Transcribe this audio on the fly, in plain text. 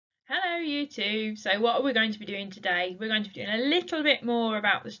YouTube. So what are we going to be doing today? We're going to be doing a little bit more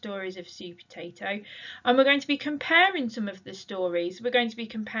about the stories of Sue Potato, and we're going to be comparing some of the stories. We're going to be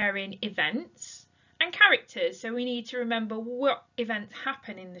comparing events and characters, so we need to remember what events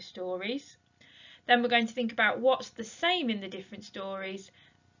happen in the stories. Then we're going to think about what's the same in the different stories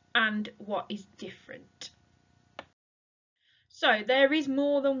and what is different. So there is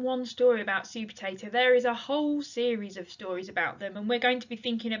more than one story about Sue Potato. There is a whole series of stories about them, and we're going to be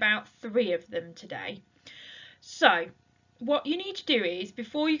thinking about 3 of them today. So what you need to do is,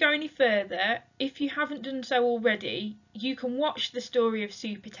 before you go any further, if you haven't done so already, you can watch the story of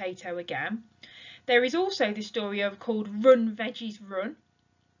Sue Potato again. There is also the story called Run Veggies Run,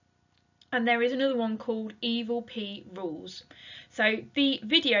 and there is another one called Evil P Rules. So the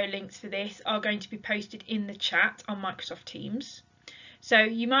video links for this are going to be posted in the chat on Microsoft Teams. So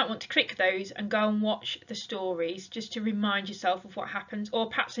you might want to click those and go and watch the stories just to remind yourself of what happens, or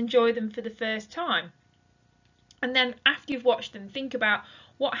perhaps enjoy them for the first time. And then after you've watched them, think about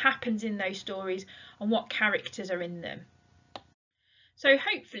what happens in those stories and what characters are in them. So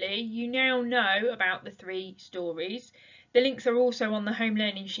hopefully you now know about the 3 stories. The links are also on the home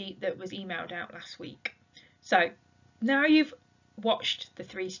learning sheet that was emailed out last week. So now you've watched the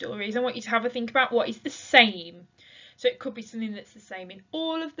 3 stories, I want you to have a think about what is the same. So it could be something that's the same in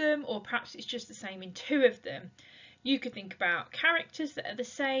all of them, or perhaps it's just the same in 2 of them. You could think about characters that are the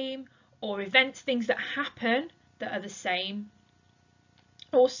same, or events, things that happen that are the same,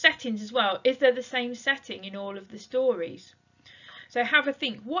 or settings as well. Is there the same setting in all of the stories? So have a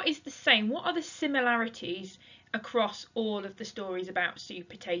think, what is the same? What are the similarities across all of the stories about Sue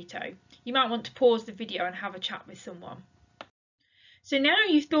Potato? You might want to pause the video and have a chat with someone. So now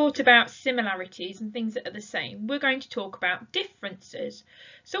you've thought about similarities and things that are the same, we're going to talk about differences.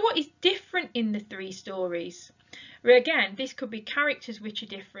 So what is different in the 3 stories? Well, again, this could be characters which are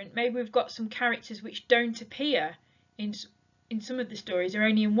different. Maybe we've got some characters which don't appear in some of the stories, or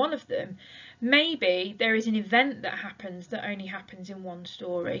only in one of them. Maybe there is an event that happens that only happens in one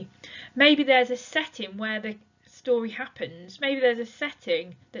story. Maybe there's a setting where the story happens. Maybe there's a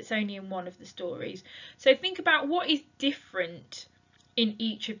setting that's only in one of the stories. So think about what is different in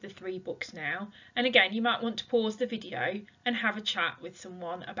each of the 3 books now. And again, you might want to pause the video and have a chat with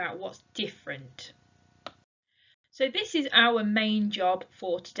someone about what's different. So this is our main job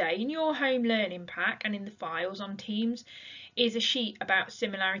for today. In your home learning pack and in the files on Teams is a sheet about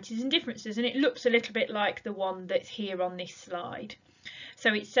similarities and differences, and it looks a little bit like the one that's here on this slide.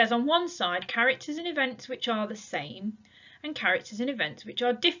 So it says on one side, characters and events which are the same, and characters and events which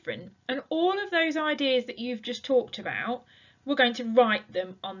are different. And all of those ideas that you've just talked about, we're going to write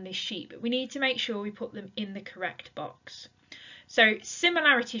them on this sheet, but we need to make sure we put them in the correct box. So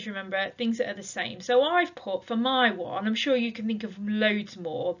similarities, remember, things that are the same. So I've put, for my one, I'm sure you can think of loads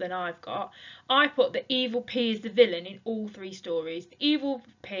more than I've got, I put that Evil P is the villain in all 3 stories. The Evil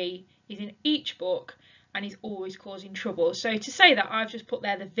P is in each book and is always causing trouble. So to say that, I've just put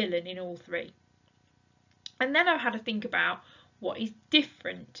there the villain in all 3. And then I've had to think about what is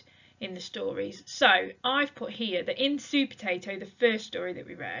different in the stories. So I've put here that in Sue Potato, the first story that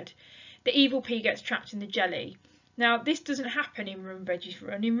we read, the Evil P gets trapped in the jelly. Now this doesn't happen in Run Veggies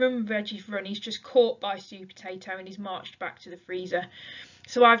Run. In Run Veggies Run, he's just caught by Sue Potato and he's marched back to the freezer.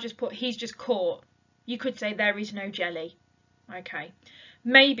 So I've just put he's just caught. You could say there is no jelly. Okay.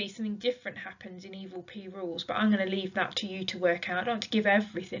 Maybe something different happens in Evil P Rules, but I'm going to leave that to you to work out. I don't want to give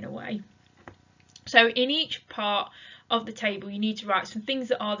everything away. So in each part of the table you need to write some things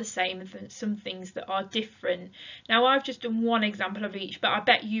that are the same and some things that are different. Now I've just done one example of each, but I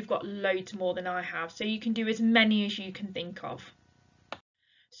bet you've got loads more than I have, so you can do as many as you can think of.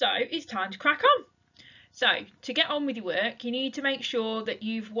 So it's time to crack on. So to get on with your work, you need to make sure that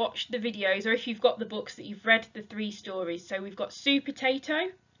you've watched the videos, or if you've got the books, that you've read the 3 stories. So we've got Sue Potato,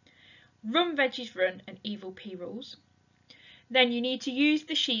 Run Veggies Run and Evil P Rules. Then you need to use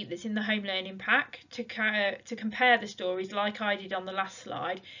the sheet that's in the home learning pack to compare the stories like I did on the last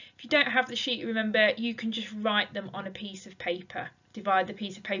slide. If you don't have the sheet, remember, you can just write them on a piece of paper. Divide the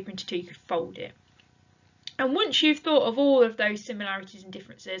piece of paper into 2, you could fold it. And once you've thought of all of those similarities and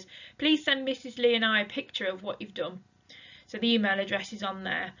differences, please send Mrs. Lee and I a picture of what you've done. So the email address is on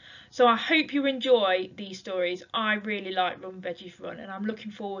there. So I hope you enjoy these stories. I really like Run Veggies Run, and I'm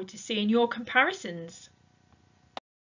looking forward to seeing your comparisons.